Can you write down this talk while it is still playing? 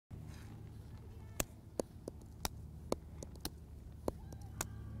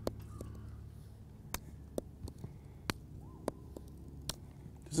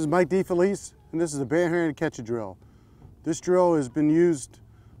is Mike Difelice, and this is a barehanded catcher drill. This drill has been used,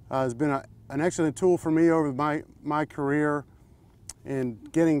 has been an excellent tool for me over my career in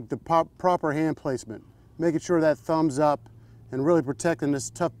getting the proper hand placement, making sure that thumb's up and really protecting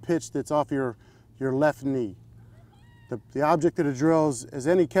this tough pitch that's off your left knee. The object of the drill is, as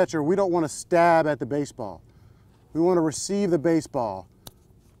any catcher, we don't want to stab at the baseball. We want to receive the baseball.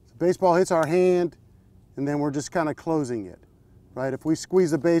 The baseball hits our hand, and then we're just kind of closing it, right? If we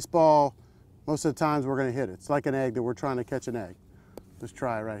squeeze the baseball, most of the times we're going to hit it. It's like an egg that we're trying to catch an egg. Let's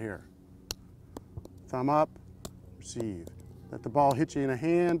try it right here. Thumb up, receive. Let the ball hit you in a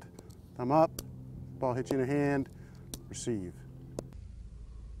hand, thumb up, ball hit you in a hand, receive.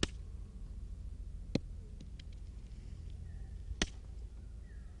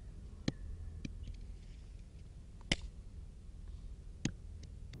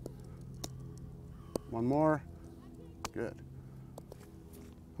 One more. Good.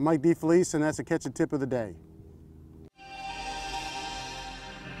 I'm Mike Difelice, and that's a catch and tip of the day.